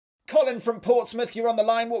Colin from Portsmouth, you're on the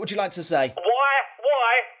line. What would you like to say? Why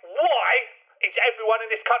is everyone in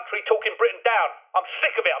this country talking Britain down? I'm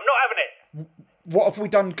sick of it. I'm not having it. What have we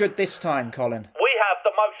done good this time, Colin? We have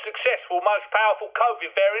the most successful, most powerful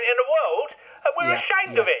COVID variant in the world, and we're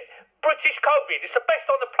ashamed of it. British COVID, it's the best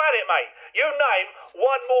on the planet, mate. You name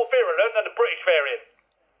one more virulent than the British variant.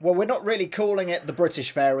 Well, we're not really calling it the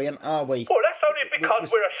British variant, are we? Well, that's only because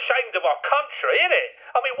we're ashamed of our country, isn't it?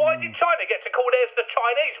 I mean, why did China get to call theirs the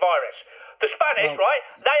Chinese virus? The Spanish, right?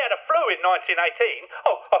 They had a flu in 1918.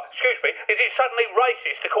 Oh, excuse me. Is it suddenly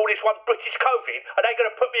racist to call this one British COVID? Are they going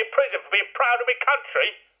to put me in prison for being proud of my country?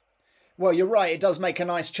 Well, you're right. It does make a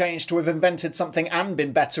nice change to have invented something and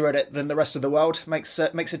been better at it than the rest of the world. Makes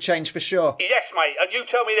a change for sure. Yes, mate. And you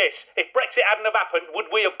tell me this. If Brexit hadn't have happened, would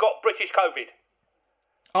we have got British COVID?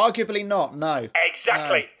 Arguably not, no.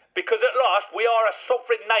 Exactly. No. Because at last, we are a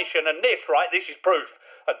sovereign nation, and this is proof.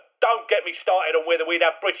 And don't get me started on whether we'd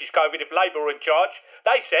have British COVID if Labour were in charge.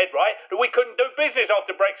 They said, that we couldn't do business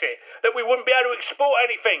after Brexit, that we wouldn't be able to export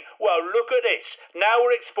anything. Well, look at this. Now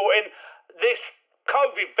we're exporting this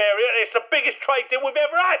COVID variant. It's the biggest trade deal we've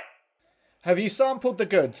ever had. Have you sampled the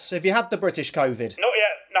goods? Have you had the British COVID? Not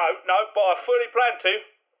yet, no, but I fully plan to.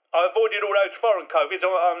 I avoided all those foreign COVIDs.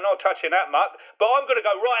 I'm not touching that much. But I'm going to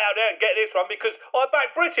go right out there and get this one because I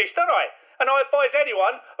back British, don't I? And I advise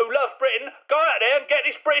anyone who loves Britain, go out there and get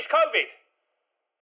this British COVID.